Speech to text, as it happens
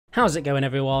How's it going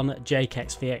everyone?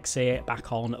 JakeXVX here,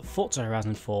 back on Forza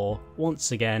Horizon 4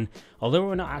 once again. Although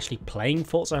we're not actually playing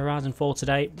Forza Horizon 4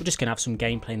 today, we're just going to have some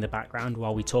gameplay in the background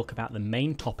while we talk about the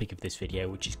main topic of this video,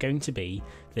 which is going to be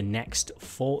the next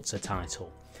Forza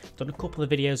title. I've done a couple of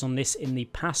videos on this in the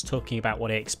past talking about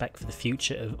what I expect for the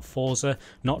future of Forza,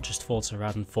 not just Forza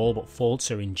Horizon 4 but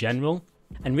Forza in general.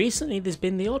 And recently there's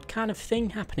been the odd kind of thing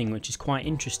happening which is quite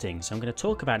interesting, so I'm going to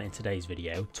talk about it in today's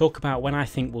video. Talk about when I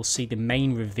think we'll see the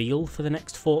main reveal for the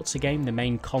next Forza game, the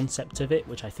main concept of it,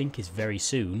 which I think is very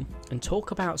soon, and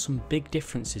talk about some big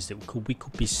differences that we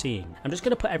could be seeing. I'm just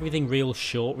going to put everything real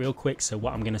short, real quick, so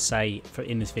what I'm going to say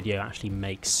in this video actually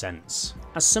makes sense.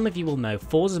 As some of you will know,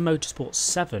 Forza Motorsport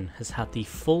 7 has had the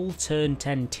full Turn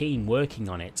 10 team working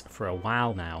on it for a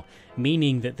while now,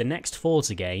 meaning that the next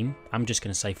Forza game, I'm just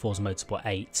going to say Forza Motorsport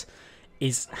 8,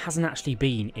 hasn't actually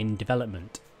been in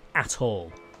development at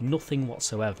all. Nothing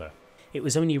whatsoever. It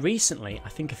was only recently, I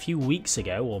think a few weeks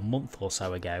ago or a month or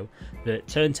so ago, that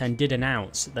Turn 10 did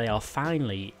announce that they are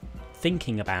finally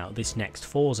thinking about this next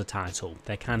Forza title.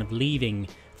 They're kind of leaving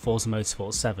Forza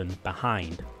Motorsport 7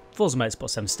 behind. Forza Motorsport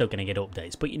 7 is still going to get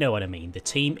updates, but you know what I mean. The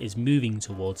team is moving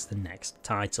towards the next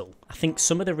title. I think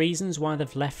some of the reasons why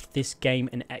they've left this game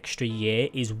an extra year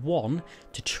is one,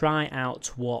 to try out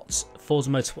what Forza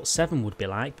Motorsport 7 would be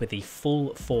like with the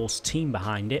full force team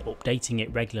behind it, updating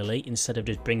it regularly instead of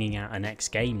just bringing out a next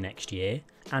game next year.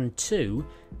 And two,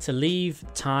 to leave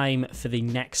time for the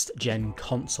next gen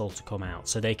console to come out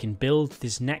so they can build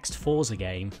this next Forza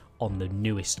game on the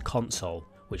newest console,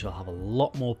 which will have a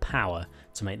lot more power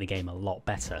to make the game a lot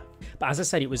better. But as I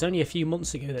said, it was only a few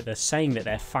months ago that they're saying that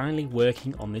they're finally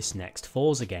working on this next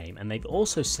Forza game, and they've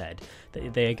also said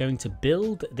that they are going to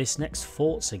build this next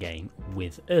Forza game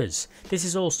with us. This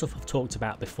is all stuff I've talked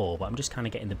about before, but I'm just kind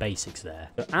of getting the basics there.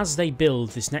 But as they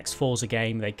build this next Forza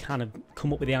game, they kind of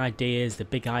come up with the ideas, the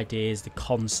big ideas, the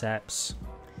concepts.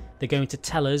 They're going to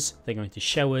tell us, they're going to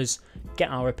show us, get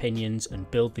our opinions, and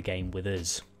build the game with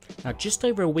us. Now, just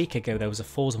over a week ago, there was a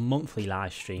Forza Monthly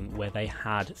live stream where they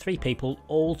had 3 people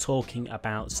all talking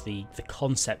about the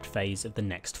concept phase of the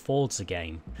next Forza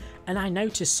game. And I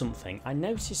noticed something. I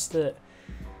noticed that,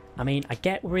 I mean, I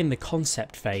get we're in the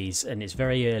concept phase and it's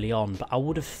very early on, but I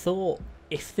would have thought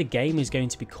if the game is going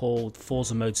to be called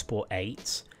Forza Motorsport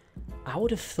 8, I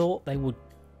would have thought they would,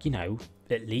 you know,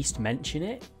 at least mention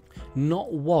it.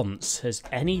 Not once has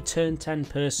any Turn 10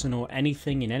 person or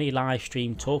anything in any live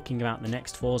stream talking about the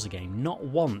next Forza game, not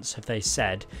once have they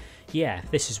said, yeah,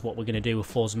 this is what we're going to do with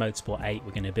Forza Motorsport 8,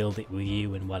 we're going to build it with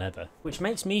you and whatever. Which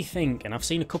makes me think, and I've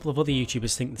seen a couple of other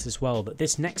YouTubers think this as well, that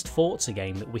this next Forza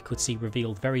game that we could see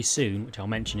revealed very soon, which I'll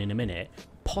mention in a minute,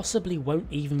 possibly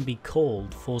won't even be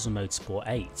called Forza Motorsport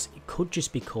 8. It could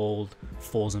just be called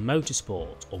Forza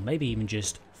Motorsport, or maybe even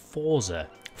just Forza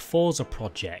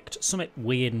Project, something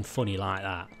weird and funny like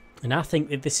that. And I think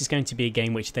that this is going to be a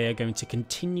game which they are going to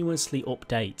continuously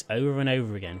update over and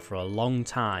over again for a long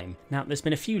time. Now, there's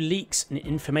been a few leaks and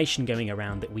information going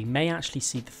around that we may actually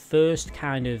see the first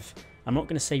kind of, I'm not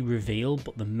going to say reveal,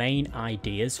 but the main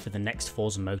ideas for the next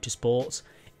Forza Motorsport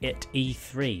at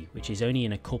E3, which is only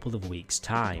in a couple of weeks'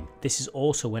 time. This is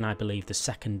also when I believe the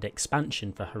second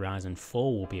expansion for Horizon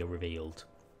 4 will be revealed.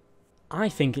 I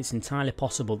think it's entirely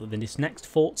possible that this next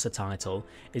Forza title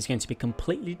is going to be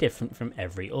completely different from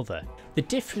every other. The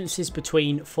differences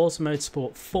between Forza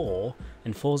Motorsport 4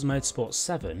 and Forza Motorsport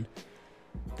 7,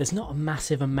 there's not a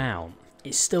massive amount.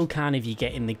 It's still kind of, you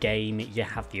get in the game, you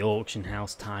have the auction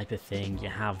house type of thing, you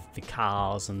have the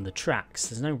cars and the tracks,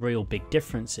 there's no real big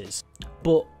differences.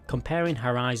 But comparing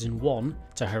Horizon 1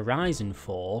 to Horizon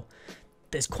 4,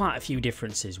 there's quite a few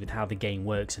differences with how the game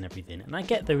works and everything, and I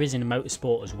get there is in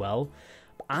Motorsport as well,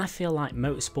 but I feel like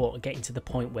Motorsport are getting to the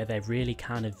point where they're really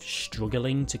kind of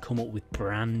struggling to come up with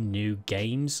brand new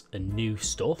games and new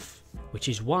stuff, which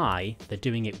is why they're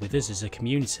doing it with us as a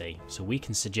community, so we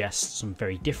can suggest some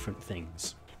very different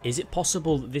things. Is it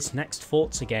possible that this next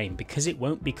Forza game, because it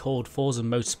won't be called Forza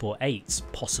Motorsport 8,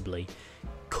 possibly,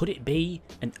 could it be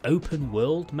an open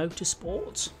world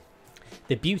motorsport?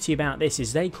 The beauty about this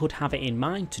is they could have it in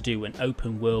mind to do an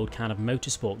open world kind of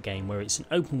motorsport game where it's an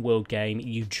open world game,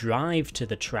 you drive to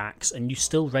the tracks and you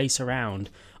still race around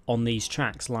on these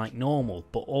tracks like normal,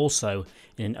 but also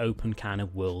in an open kind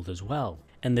of world as well.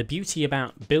 And the beauty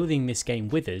about building this game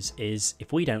with us is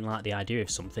if we don't like the idea of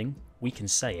something, we can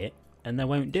say it and they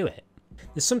won't do it.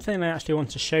 There's something I actually want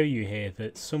to show you here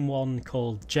that someone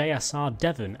called JSR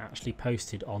Devon actually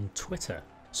posted on Twitter.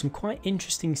 some quite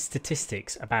interesting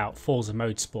statistics about Forza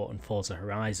Motorsport and Forza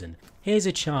Horizon. Here's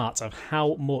a chart of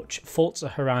how much Forza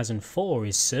Horizon 4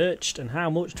 is searched and how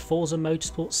much Forza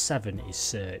Motorsport 7 is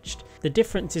searched. The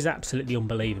difference is absolutely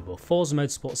unbelievable. Forza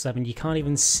Motorsport 7, you can't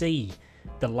even see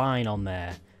the line on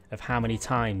there of how many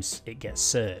times it gets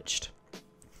searched,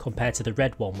 compared to the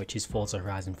red one, which is Forza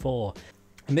Horizon 4.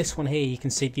 And this one here, you can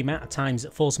see the amount of times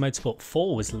that Forza Motorsport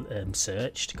 4 was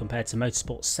searched compared to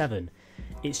Motorsport 7.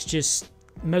 It's just,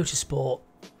 Motorsport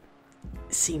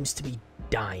seems to be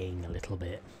dying a little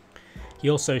bit. He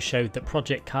also showed that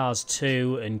Project Cars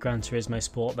 2 and Gran Turismo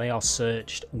Sport, they are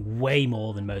searched way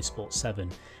more than Motorsport 7.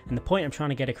 And the point I'm trying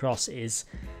to get across is,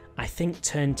 I think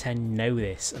Turn 10 know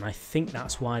this, and I think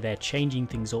that's why they're changing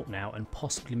things up now and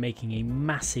possibly making a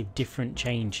massive different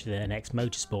change to their next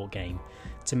Motorsport game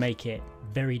to make it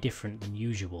very different than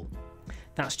usual.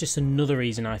 That's just another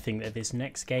reason I think that this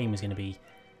next game is going to be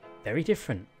very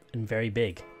different and very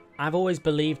big. I've always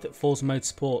believed that Forza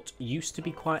Motorsport used to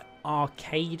be quite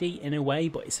arcadey in a way,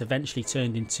 but it's eventually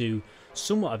turned into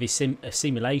somewhat of a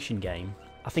simulation game.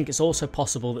 I think it's also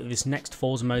possible that this next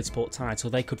Forza Motorsport title,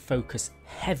 they could focus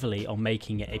heavily on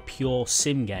making it a pure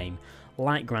sim game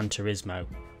like Gran Turismo.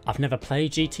 I've never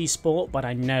played GT Sport, but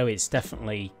I know it's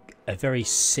definitely a very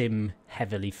sim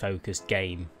heavily focused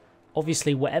game.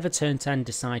 Obviously, whatever Turn 10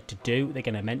 decide to do, they're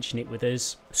going to mention it with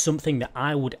us. Something that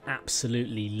I would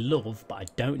absolutely love, but I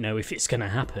don't know if it's going to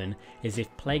happen, is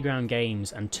if Playground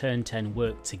Games and Turn 10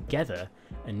 worked together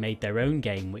and made their own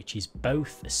game, which is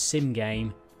both a sim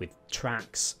game with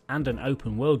tracks and an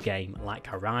open world game like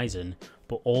Horizon,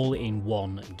 but all in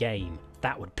one game.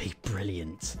 That would be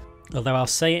brilliant. Although I'll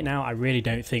say it now, I really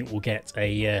don't think we'll get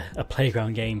a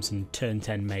Playground Games and Turn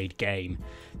 10 made game.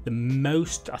 The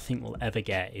most I think we'll ever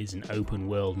get is an open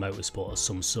world motorsport of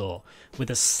some sort,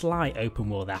 with a slight open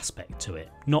world aspect to it,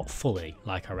 not fully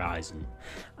like Horizon.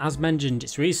 As mentioned,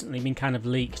 it's recently been kind of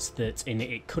leaked that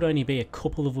it could only be a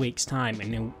couple of weeks' time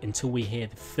until we hear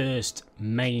the first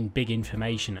main big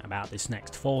information about this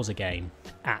next Forza game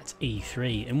at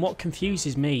E3. And what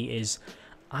confuses me is,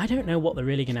 I don't know what they're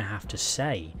really going to have to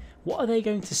say. What are they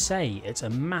going to say at a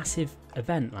massive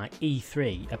event like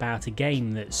E3 about a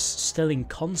game that's still in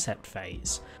concept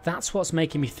phase? That's what's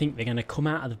making me think they're going to come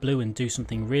out of the blue and do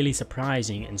something really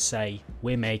surprising and say,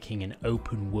 we're making an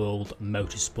open world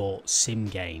motorsport sim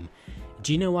game.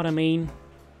 Do you know what I mean?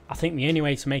 I think the only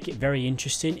way to make it very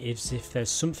interesting is if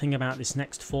there's something about this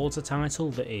next Forza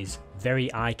title that is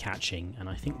very eye-catching, and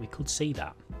I think we could see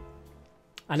that.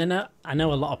 And I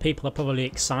know a lot of people are probably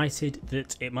excited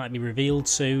that it might be revealed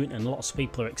soon, and lots of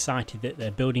people are excited that they're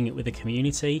building it with the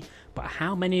community, but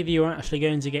how many of you are actually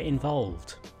going to get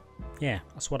involved? Yeah,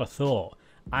 that's what I thought.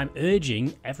 I'm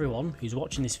urging everyone who's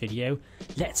watching this video,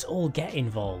 let's all get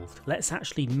involved. Let's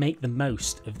actually make the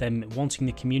most of them wanting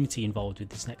the community involved with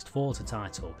this next Forza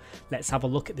title. Let's have a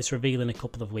look at this reveal in a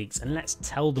couple of weeks and let's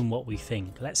tell them what we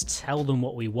think. Let's tell them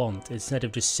what we want instead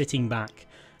of just sitting back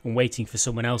and waiting for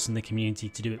someone else in the community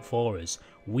to do it for us.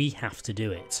 We have to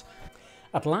do it.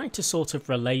 I'd like to sort of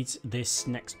relate this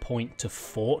next point to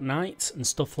Fortnite and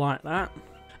stuff like that.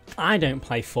 I don't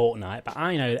play Fortnite, but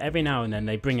I know that every now and then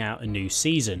they bring out a new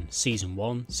season. Season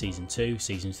 1, Season 2,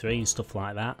 Season 3 and stuff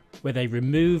like that, where they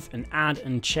remove and add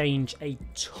and change a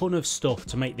ton of stuff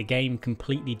to make the game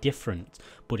completely different,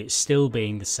 but it's still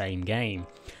being the same game.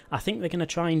 I think they're going to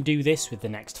try and do this with the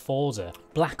next Forza.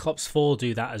 Black Ops 4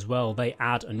 do that as well. They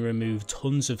add and remove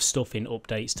tons of stuff in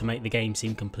updates to make the game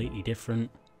seem completely different.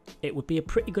 It would be a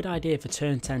pretty good idea for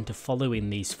Turn 10 to follow in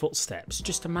these footsteps.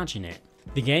 Just imagine it.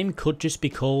 The game could just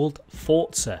be called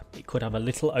Forza. It could have a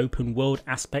little open world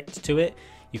aspect to it.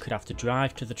 You could have to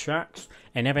drive to the tracks,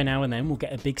 and every now and then we'll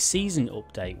get a big season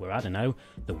update where, I don't know,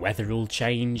 the weather will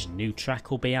change, new track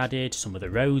will be added, some of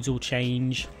the roads will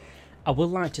change. I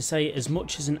would like to say, as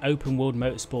much as an open world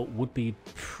motorsport would be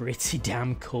pretty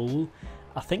damn cool,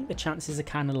 I think the chances are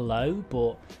kind of low,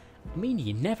 but I mean,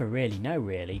 you never really know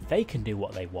really. They can do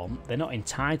what they want. They're not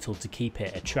entitled to keep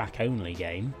it a track only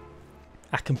game.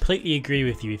 I completely agree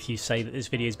with you if you say that this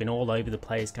video has been all over the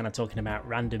place, kind of talking about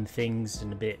random things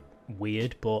and a bit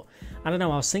weird, but I don't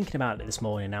know, I was thinking about it this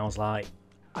morning and I was like,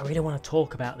 I really want to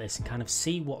talk about this and kind of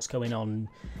see what's going on,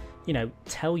 you know,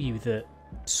 tell you that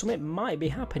something might be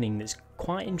happening that's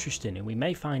quite interesting, and we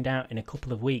may find out in a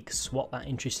couple of weeks what that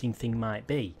interesting thing might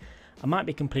be. I might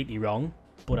be completely wrong,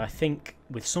 but I think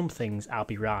with some things I'll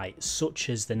be right, such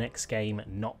as the next game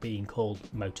not being called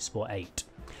Motorsport 8.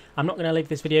 I'm not going to leave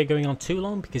this video going on too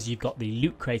long because you've got the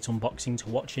Loot Crate unboxing to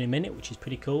watch in a minute, which is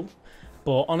pretty cool.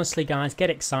 But honestly guys,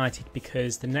 get excited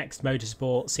because the next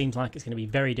motorsport seems like it's going to be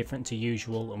very different to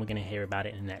usual, and we're going to hear about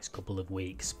it in the next couple of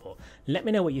weeks. But let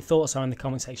me know what your thoughts are in the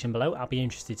comment section below. I'll be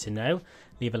interested to know.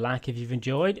 Leave a like if you've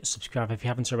enjoyed, subscribe if you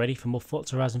haven't already for more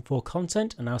Forza Horizon 4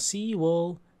 content, and I'll see you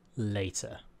all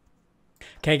later.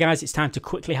 Okay guys, it's time to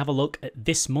quickly have a look at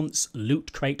this month's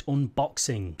Loot Crate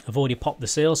unboxing. I've already popped the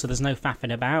seal, so there's no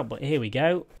faffing about, but here we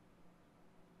go.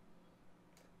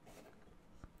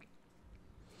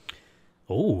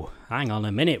 Oh, hang on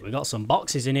a minute, we've got some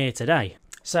boxes in here today.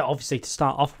 So obviously to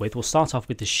start off with, we'll start off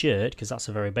with the shirt, because that's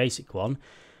a very basic one.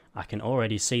 I can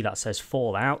already see that says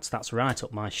Fallout, that's right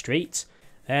up my street.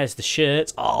 There's the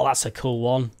shirt, oh that's a cool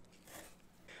one.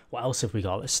 What else have we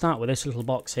got? Let's start with this little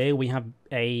box here. We have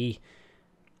a...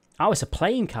 oh, it's a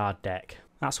playing card deck.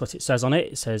 That's what it says on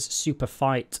it. It says Super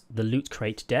Fight the Loot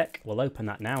Crate deck. We'll open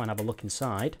that now and have a look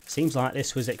inside. Seems like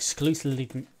this was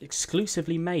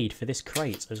exclusively made for this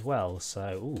crate as well.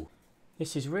 So, ooh.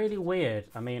 This is really weird.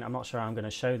 I mean, I'm not sure I'm going to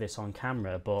show this on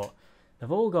camera, but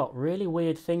they've all got really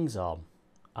weird things on.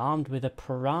 Armed with a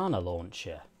piranha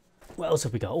launcher. What else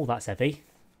have we got? Oh, that's heavy.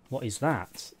 What is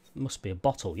that? It must be a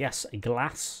bottle. Yes, a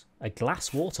glass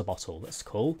water bottle. That's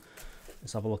cool.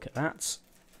 Let's have a look at that.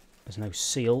 There's no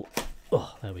seal.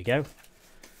 Oh, there we go.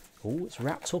 Oh, it's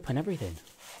wrapped up and everything.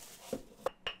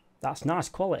 That's nice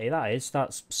quality, that is.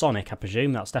 That's Sonic, I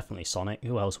presume. That's definitely Sonic.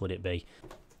 Who else would it be?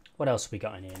 What else have we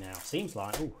got in here now? Seems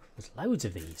like, oh, there's loads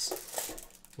of these.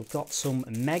 We've got some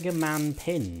Mega Man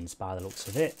pins by the looks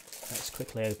of it. Let's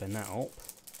quickly open that up.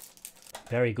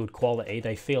 Very good quality.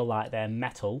 They feel like they're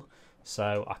metal,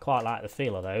 so I quite like the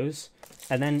feel of those.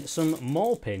 And then some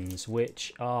more pins,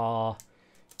 which are...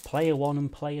 Player 1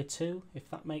 and Player 2, if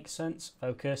that makes sense.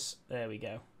 Focus. There we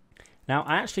go. Now,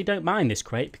 I actually don't mind this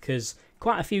crate because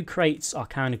quite a few crates are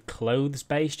kind of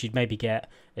clothes-based. You'd maybe get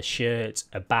a shirt,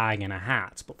 a bag, and a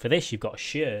hat. But for this, you've got a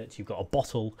shirt, you've got a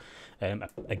bottle, a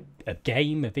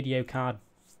game, a video card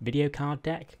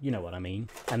deck. You know what I mean.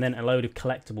 And then a load of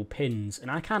collectible pins.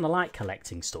 And I kind of like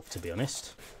collecting stuff, to be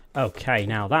honest. Okay,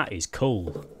 now that is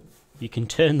cool. You can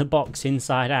turn the box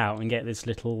inside out and get this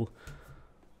little...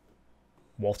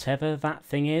 whatever that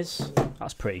thing is.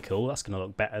 That's pretty cool. That's going to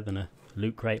look better than a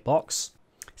Loot Crate box.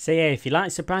 So yeah, if you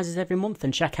like surprises every month,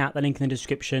 then check out the link in the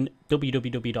description,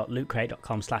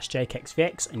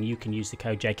 www.lootcrate.com/jkexvx, and you can use the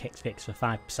code jkexvx for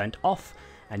 5% off,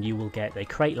 and you will get a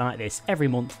crate like this every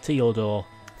month to your door,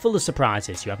 full of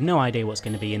surprises. You have no idea what's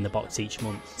going to be in the box each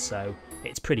month, so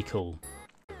it's pretty cool.